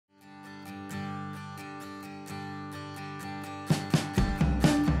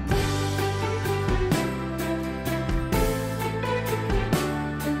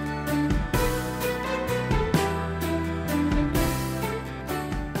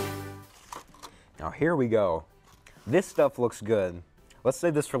Now here we go. This stuff looks good. Let's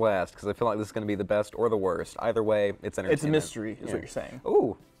save this for last, because I feel like this is going to be the best or the worst. Either way, it's entertainment. It's a mystery, is what you're saying.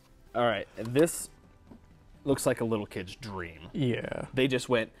 Ooh. All right, this looks like a little kid's dream. Yeah. They just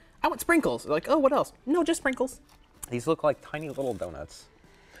went, I want sprinkles. They're like, oh, what else? No, just sprinkles. These look like tiny little donuts.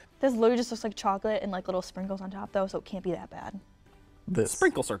 This literally just looks like chocolate and like little sprinkles on top though, so it can't be that bad. This.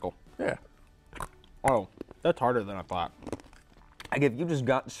 Sprinkle circle. Yeah. Oh, that's harder than I thought. Like if you just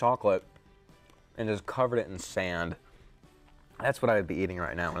got chocolate and just covered it in sand, that's what I would be eating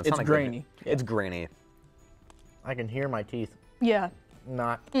right now. And It's grainy. It's grainy. I can hear my teeth Yeah.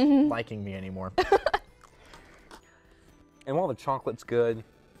 not liking me anymore. And while the chocolate's good,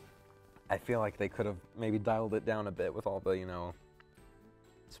 I feel like they could have maybe dialed it down a bit with all the, you know,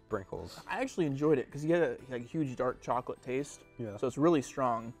 sprinkles. I actually enjoyed it because you get a like, huge dark chocolate taste. Yeah. So it's really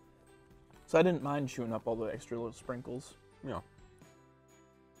strong. So I didn't mind chewing up all the extra little sprinkles. Yeah.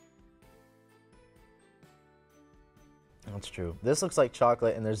 That's true. This looks like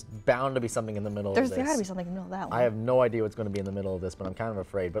chocolate, and there's bound to be something in the middle There's of this. gotta be something in the middle of that one. I have no idea what's going to be in the middle of this, but I'm kind of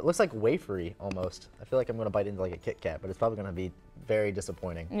afraid. But it looks like wafery almost. I feel like I'm going to bite into like a Kit Kat, but it's probably going to be very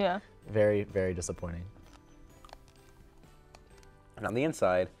disappointing. Yeah. Very, very disappointing. And on the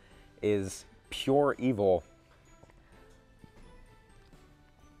inside is pure evil.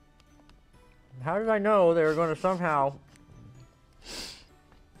 How did I know they were going to somehow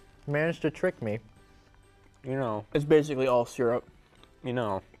manage to trick me? You know. It's basically all syrup. You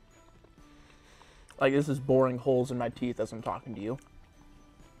know. Like this is boring holes in my teeth as I'm talking to you.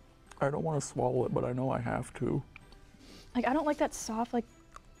 I don't want to swallow it, but I know I have to. Like I don't like that soft like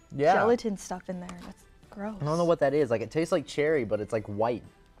Yeah. gelatin stuff in there. That's gross. I don't know what that is. Like it tastes like cherry, but it's like white.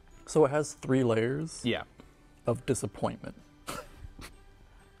 So it has 3 layers Yeah. of disappointment.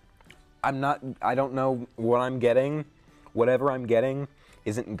 I don't know what I'm getting. Whatever I'm getting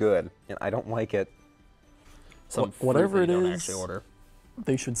isn't good, and I don't like it. Some Whatever fruit it that you don't is, actually order.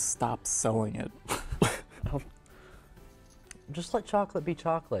 they should stop selling it. Just let chocolate be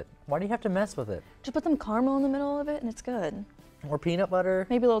chocolate. Why do you have to mess with it? Just put some caramel in the middle of it and it's good. Or peanut butter,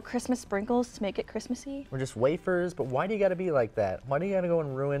 Maybe little Christmas sprinkles to make it Christmassy. or just wafers. But why do you got to be like that? Why do you got to go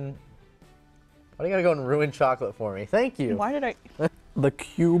and ruin? Why do you got to go and ruin chocolate for me? Thank you. Why did I? The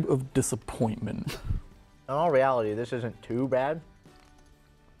cube of disappointment. In all reality, this isn't too bad.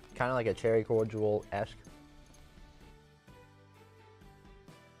 Kind of like a cherry cordial-esque.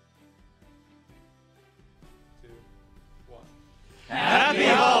 Happy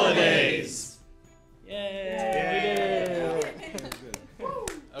holidays!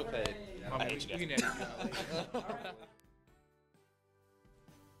 Okay. I hate you guys.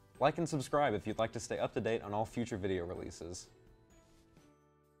 Like and subscribe if you'd like to stay up to date on all future video releases.